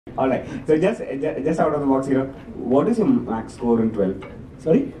Alright, so just out of the box here, what is your max score in 12th?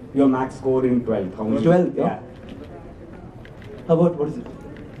 Sorry? Your max score in 12th. How much? 12th, yeah. How about, what is it?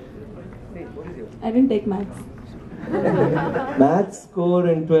 I didn't take maths. Maths score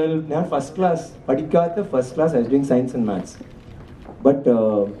in 12, not first class. Padikatha first class, I was doing science and maths. But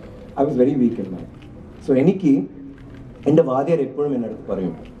I was very weak in math. So, eniki, enda vaadiyar eppozhum enna eduthu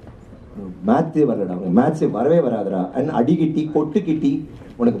parayum. Maths varada, maths varave varadra, and adi kitti, kottu kitti,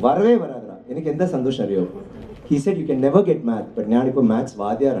 unakku varave varadra. Enikku endha sandosham ariyo. He said you can never get math, but njan ipo maths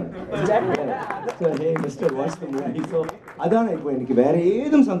vaadiyaranu. So, hey mister, what's the movie? So, adana ipo enikku vera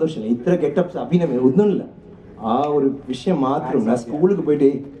edum sandosham illa. Ithra get-ups abhinam odnum illa. ആ ഒരു വിഷയം മാത്രം ഞാൻ സ്കൂളിൽ പോയിട്ട്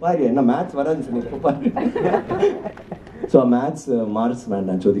പാര് എന്നാ maths വരാന്ന് சொன்னேன் இப்போ பாரு സോ ആ മാത്സ് മാർക്സ്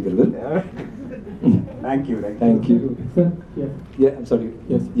വേണ്ട ചോദിക്കരുത് Thank you. Sir, yeah I'm sorry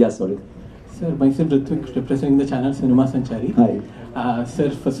yeah sorry sir, myself Ritvik, representing the channel Cinema Sanchari. Hi. Sir,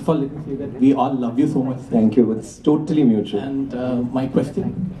 first of all, let me say that we all love you so much, sir. Thank you, it's totally mutual. And my question,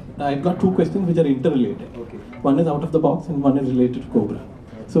 I've got two questions which are interrelated. Okay. One is out of the box and one is related to Cobra.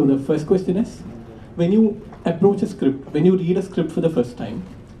 So the first question is, when you approach a script, when you read a script for the first time,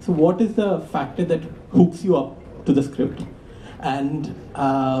 so what is the factor that hooks you up to the script? And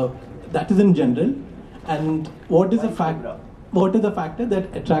that is in general. And what is the factor that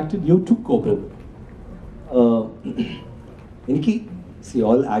attracted you to Cobra? എനിക്ക് see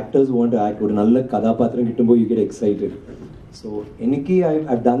all actors who want to act ഒരു നല്ല കഥാപാത്രം കിട്ടുമ്പോൾ you get excited. So എനിക്ക്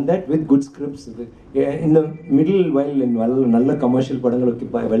I've done that with good scripts. In the middle while നല്ല commercial പടങ്ങളൊക്കെ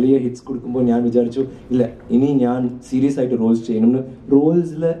വലിയ hits കൊടുക്കുമ്പോൾ ഞാൻ വിചാരിച്ചു ഇല്ല ഇനി ഞാൻ സീരിയസ് ആയിട്ട് റോൾസ് ചെയ്യണം.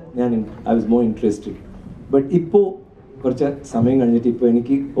 റോൾസിൽ ഞാൻ I was more interested. But ഇപ്പോൾ കുറച്ച് സമയം കഴിഞ്ഞിട്ട് ഇപ്പോൾ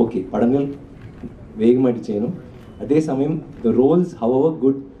എനിക്ക് ഓക്കെ പടങ്ങൾ വേഗമായിട്ട് ചെയ്യണം. അതേസമയം the roles however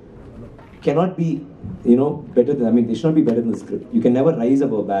good cannot be better than, I mean they should not be better than the script. You can never rise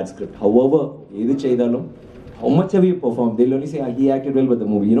above a bad script. However edu cheydalum how much have you performed, they'll only say he acted well with the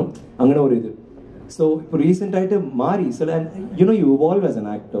movie, angana oru idu. So ipo recent aite mari so and you evolve as an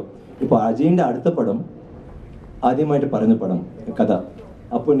actor. Ipo Ajayinte adutha padam ആദ്യമായിട്ട് പറഞ്ഞ പടം കഥ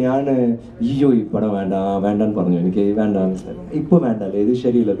അപ്പോൾ ഞാൻ അയ്യോ ഈ പടം വേണ്ടാന്ന് പറഞ്ഞു. എനിക്ക് വേണ്ടാന്ന് സാർ ഇപ്പോൾ വേണ്ടല്ലോ ഇത്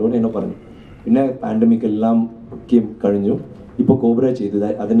ശരിയില്ലല്ലോ എന്നെ പറഞ്ഞു. പിന്നെ പാൻഡമിക് എല്ലാം കഴിഞ്ഞു. ഇപ്പോൾ കോബ്ര ചെയ്തത്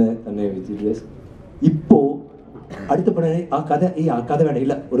അതിന് തന്നെ വിജിലേഴ്സ്. ഇപ്പോൾ അടുത്ത പടം ആ കഥ വേണ്ട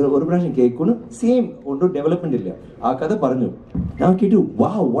ഇല്ല ഒരു പ്രാവശ്യം കേൾക്കുന്നു സെയിം ഒന്നും ഡെവലപ്മെന്റ് ഇല്ല. ആ കഥ പറഞ്ഞു ഞാൻ കേട്ടു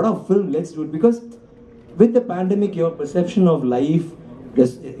wow what a film, let's do it. Because with the pandemic your perception of life,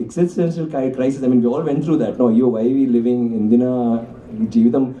 this existential crisis, I mean we all went through that. No, why we living endina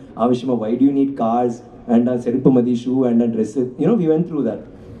jeevitham avashyama, why do you need cars and serupu madi shoe and dress, we went through that.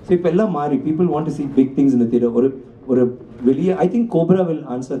 So ipo ella mari, people want to see big things in the theater or veliya. I think Cobra will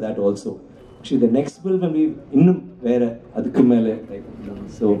answer that also. Actually the next film will be innum vera adukku mele, like,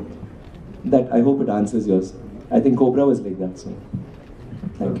 so that I hope it answers yours. I think Cobra was like that, so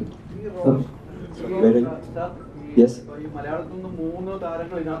thank you. Very yes. ഈ മലയാളത്തിൽ നിന്ന് 3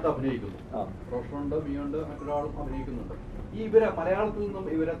 താരങ്ങൾ ഇതിനകത്ത് അഭിനയിക്കുന്നു. റോഷനുണ്ട്, ബിയുണ്ട്, മറ്റൊരാളും അഭിനയിക്കുന്നുണ്ട്. മലയാളത്തിൽ നിന്നും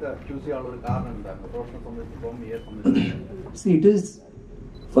ഇവരൊക്കെ choose ചെയ്യാനുള്ള ഒരു കാരണം എന്താണ്? റോഷനെ സംബന്ധിച്ചിടത്തോളം ബിയെ സംബന്ധിച്ചിടത്തോളം. See, it is,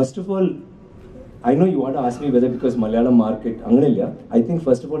 first of all, I know you want to ask me whether because Malayalam market anganilla. I think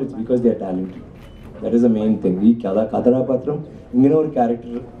first of all it's because they are talented. That is the main thing. ഈ കഥാപാത്രം ഇങ്ങനെ ഒരു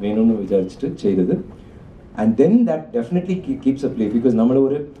character വേണമെന്ന് വിചാരിച്ചിട്ട് ചെയ്തത്. And then that definitely keeps a play because നമ്മൾ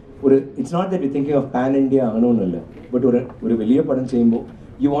it's not that you're thinking of pan India അങ്ങനെയൊന്നുമല്ല, but ഒരു വലിയ പടം ചെയ്യുമ്പോൾ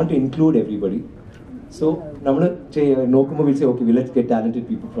you want to include everybody. So നമ്മൾ നോക്കുമ്പോൾ we'll say okay, let's get talented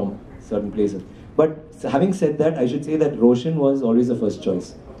people from certain places. But having said that, I should say that Roshan was always the first choice,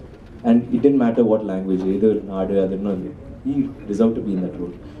 and it didn't matter what language, either naadu adanna, he deserved to be in that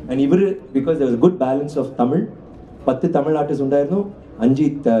role. And even because there was a good balance of Tamil, 10 Tamil artists undayirunnu,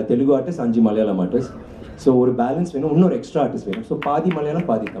 5 Telugu artists, 5 Malayalam artists. So ஒரு balance வேணும், இன்னொரு extra artist வேணும். So பாதி மலையாளம்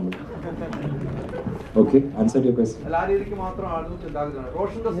பாதி Tamil. Okay, answer your question. എല്ലാവരും മാത്രം ആളുകൾ ഉണ്ടാകുന്നതാണ്.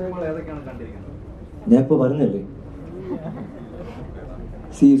 റോഷന്റെ സിനിമകൾ ഏതൊക്കെയാണ് കണ്ടിരിക്കുന്നത്? ഞാൻ ഇപ്പോൾ പറഞ്ഞല്ലേ,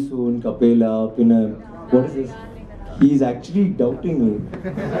 സീസൂൺ, കപ്പേല, പിന്നെ he is actually doubting me.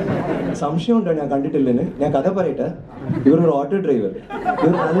 സംശയം ഉണ്ടോ ഞാൻ കണ്ടിട്ടില്ലെന്ന്? ഞാൻ കഥ പറയട്ടെ. ഇവരൊരു ഓട്ടോ ഡ്രൈവർ,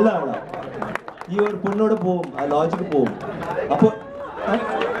 ഇവർ നല്ല ആളാ. ഈ ഒരു പെണ്ണോട് പോവും, ആ ലോജിക്ക് പോവും. അപ്പോൾ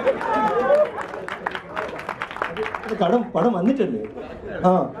പടം വന്നിട്ടല്ലേ,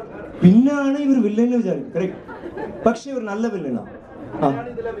 പിന്നാണ് ഇവർ വില്ലനെ വിചാരിക്കും. കറക്റ്റ്, പക്ഷെ ഇവർ നല്ല വില്ലനാ.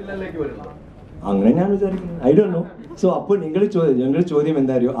 അങ്ങനെ ഞാൻ വിചാരിക്കുന്നു, ഐ ഡോണ്ട് നോ. സോ അപ്പോൾ ഞങ്ങളുടെ ചോദ്യം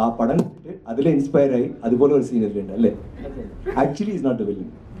എന്തായാലും ആ പടം അതിൽ ഇൻസ്പയർ ആയി അതുപോലെ ഒരു സീൻ ഇതിലുണ്ട് അല്ലേ? Actually is not A villain,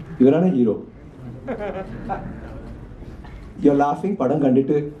 ഇവരാണ് ഹീറോ. യു ആർ ലാഫിംഗ്, പടം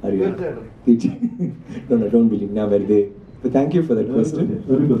കണ്ടിട്ട് അറിയാം. ഡോണ്ട് ബിലീവ്, ഞാൻ വെറുതെ But thank you for that question.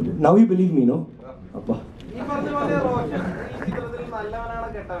 Very good. Now you believe me, no? Appa.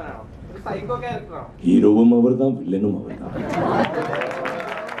 ഹീറോവും അവർ താൻ വില്ലനും അവർ താൻ.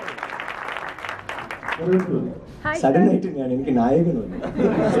 സഡൻ ആയിട്ട് ഞാൻ എനിക്ക് നായകൻ വന്നു.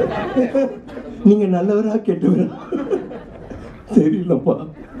 നിങ്ങൾ നല്ലവരാ കെട്ടവരാ തെരിയില്ലപ്പാ.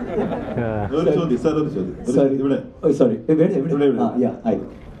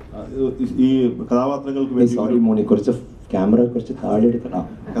 ഈ കഥാപാത്രങ്ങൾക്ക് വേണ്ടി സോറി മോണി, കുറച്ച് ക്യാമറ കുറച്ച് താഴെ എടുക്കണം.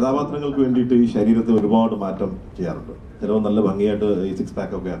 കഥാപാത്രങ്ങൾക്ക് വേണ്ടിയിട്ട് ഈ ശരീരത്തെ ഒരുപാട് മാറ്റം ചെയ്യാറുണ്ട്. ചിലപ്പോൾ നല്ല ഭംഗിയായിട്ട് ഈ 6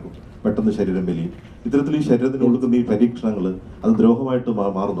 പാക്ക് ഒക്കെ ആക്കും, പെട്ടെന്ന് ശരീരം വലിയും. ഇത്തരത്തിൽ ഈ ശരീരത്തിനുള്ളിൽ ഈ പരീക്ഷണങ്ങൾ അത് ദ്രോഹമായിട്ട്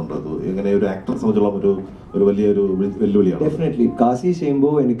മാറുന്നുണ്ട്. അത് എങ്ങനെ ഒരു ആക്ടറെ സംബന്ധിച്ചോളം ഒരു വലിയൊരു വെല്ലുവിളിയാണ്. ഡെഫിനറ്റ്ലി. കാശി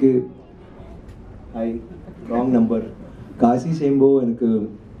ചെയ്യുമ്പോൾ എനിക്ക് റോങ് നമ്പർ. കാശി ചെയ്യുമ്പോൾ എനിക്ക്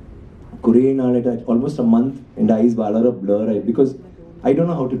കുറേ നാളായിട്ട് ഓൾമോസ്റ്റ് എ മന്ത് എൻ്റെ ഐസ് വളരെ ബ്ലർ ആയി. Because I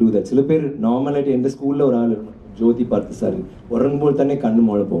don't know how to do that. ചില പേര് നോർമലായിട്ട് എൻ്റെ സ്കൂളിലെ ഒരാൾ ജ്യോതി പാർത്ത് സാർ ഉറങ്ങുമ്പോൾ തന്നെ കണ്ണ്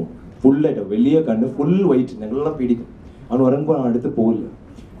മോളെ പോകും. ഫുള്ളായിട്ട് വലിയ കണ്ണ് ഫുൾ വൈറ്റ്, ഞങ്ങളെല്ലാം പേടിക്കും. അവൻ ഉറങ്ങുമ്പോൾ അടുത്ത് പോകില്ല.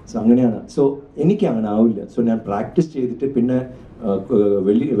 സോ അങ്ങനെയാണ്. സോ എനിക്ക് അങ്ങനെ ആവില്ല. സോ ഞാൻ പ്രാക്ടീസ് ചെയ്തിട്ട് പിന്നെ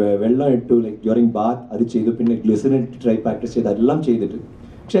വെള്ളം ഇട്ടു, ലൈക്ക് ഡ്യൂറിങ് ബാത്ത് അത് ചെയ്തു, പിന്നെ ഗ്ലിസറിൻ ട്രൈ പ്രാക്ടീസ് ചെയ്ത് അതെല്ലാം ചെയ്തിട്ട്.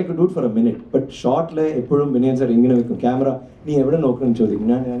 പക്ഷെ I could do it for A minute. But ഷോർട്ടിൽ എപ്പോഴും വിനയൻ സാർ ഇങ്ങനെ വെക്കും, ക്യാമറ നീ എവിടെ നോക്കണം ചോദിക്കും.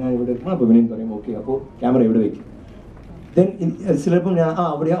 ഞാൻ ഇവിടെ വെക്കണം. അപ്പോൾ വിനയൻ പറയും ഓക്കെ, അപ്പോൾ ക്യാമറ എവിടെ വെക്കും. ദെൻ ചിലപ്പോൾ ഞാൻ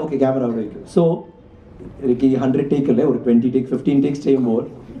അവിടെയാ ഓക്കെ ക്യാമറ അവിടെ വെക്കും. സോ എനിക്ക് ഈ 100 ടേക്ക് അല്ലേ, ഒരു 20 ടേക്ക് 15 ടേക്സ് ചെയ്യുമ്പോൾ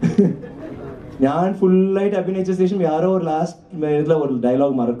ഞാൻ ഫുള്ളായിട്ട് അഭിനയിച്ച ശേഷം യാരോ ഒരു ലാസ്റ്റ് മിനിറ്റിൽ ഒരു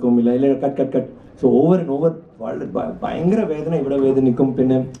ഡയലോഗ് മറക്കും, ഇല്ല cut. So over and over വളരെ ഭയങ്കര വേദന, ഇവിടെ വേദനിക്കും.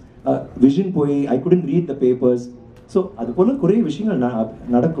 പിന്നെ വിഷൻ പോയി, I couldn't read the papers. So അതുപോലെ കുറേ വിഷയങ്ങൾ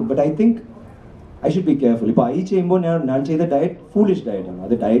നടക്കും. But I think I should be careful. ഇപ്പോൾ ചെയ്യുമ്പോൾ ഞാൻ ചെയ്ത ഡയറ്റ് ഫൂളിഷ് ഡയറ്റാണ്.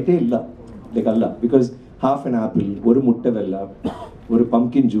 അത് ഡയറ്റേ ഇല്ല, ലൈക്ക് അല്ല. ബിക്കോസ് ഹാഫ് ആൻ ആപ്പിൾ, ഒരു മുട്ട വെല്ല, ഒരു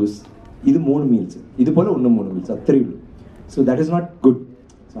പംകിൻ ജ്യൂസ്, ഇത് 3 മീൽസ്, ഇതുപോലെ 3 മീൽസ്, അത്രയേ ഉള്ളൂ. So that is not good.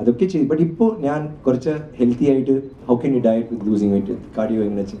 അതൊക്കെ ചെയ്യും. ബട്ട് ഇപ്പോൾ ഞാൻ കുറച്ച് ഹെൽത്തി ആയിട്ട് how can you diet with losing wait, cardio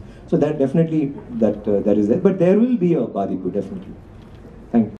എങ്ങനെ ചെയ്യും. So that definitely that is that. But there will be A ബാധിപ്പ് definitely.